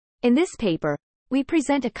In this paper, we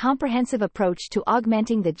present a comprehensive approach to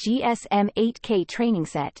augmenting the GSM8k training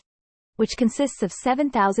set, which consists of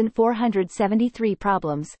 7,473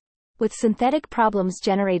 problems, with synthetic problems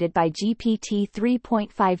generated by GPT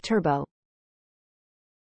 3.5 Turbo.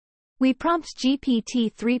 We prompt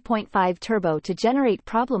GPT 3.5 Turbo to generate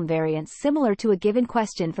problem variants similar to a given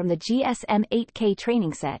question from the GSM8k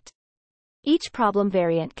training set. Each problem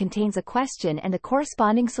variant contains a question and the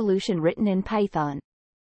corresponding solution written in Python.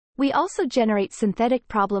 We also generate synthetic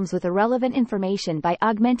problems with irrelevant information by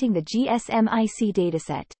augmenting the GSM8k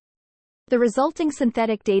dataset. The resulting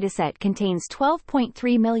synthetic dataset contains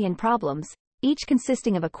 12.3 million problems, each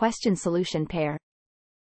consisting of a question-solution pair.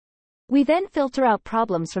 We then filter out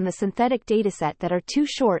problems from the synthetic dataset that are too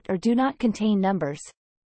short or do not contain numbers.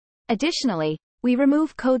 Additionally, we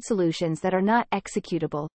remove code solutions that are not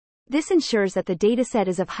executable. This ensures that the dataset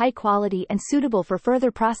is of high quality and suitable for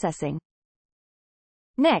further processing.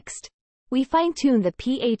 Next, we fine-tune the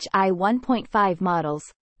PHI 1.5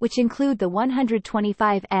 models, which include the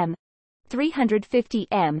 125M,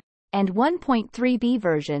 350M, and 1.3B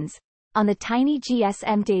versions, on the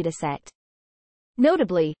TinyGSM dataset.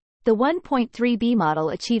 Notably, the 1.3B model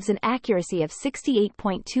achieves an accuracy of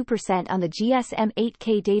 68.2% on the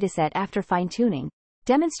GSM8k dataset after fine-tuning,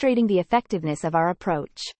 demonstrating the effectiveness of our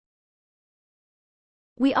approach.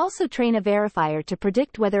 We also train a verifier to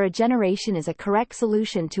predict whether a generation is a correct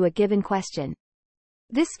solution to a given question.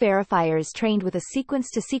 This verifier is trained with a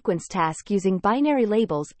sequence-to-sequence task using binary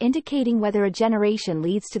labels indicating whether a generation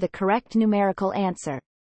leads to the correct numerical answer.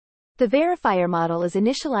 The verifier model is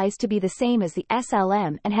initialized to be the same as the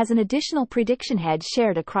SLM and has an additional prediction head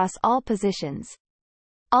shared across all positions.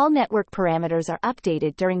 All network parameters are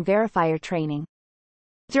updated during verifier training.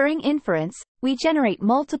 During inference, we generate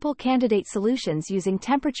multiple candidate solutions using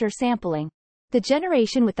temperature sampling. The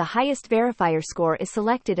generation with the highest verifier score is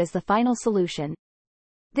selected as the final solution.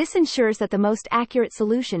 This ensures that the most accurate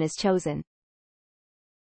solution is chosen.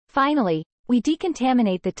 Finally, we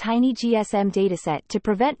decontaminate the TinyGSM dataset to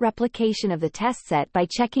prevent replication of the test set by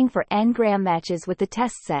checking for n-gram matches with the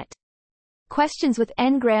test set. Questions with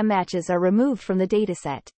n-gram matches are removed from the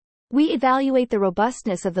dataset. We evaluate the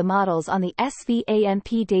robustness of the models on the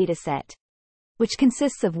SVAMP dataset, which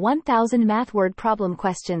consists of 1,000 math word problem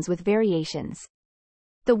questions with variations.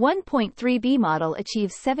 The 1.3B model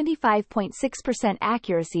achieves 75.6%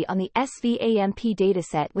 accuracy on the SVAMP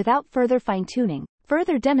dataset without further fine-tuning,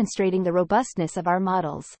 further demonstrating the robustness of our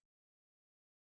models.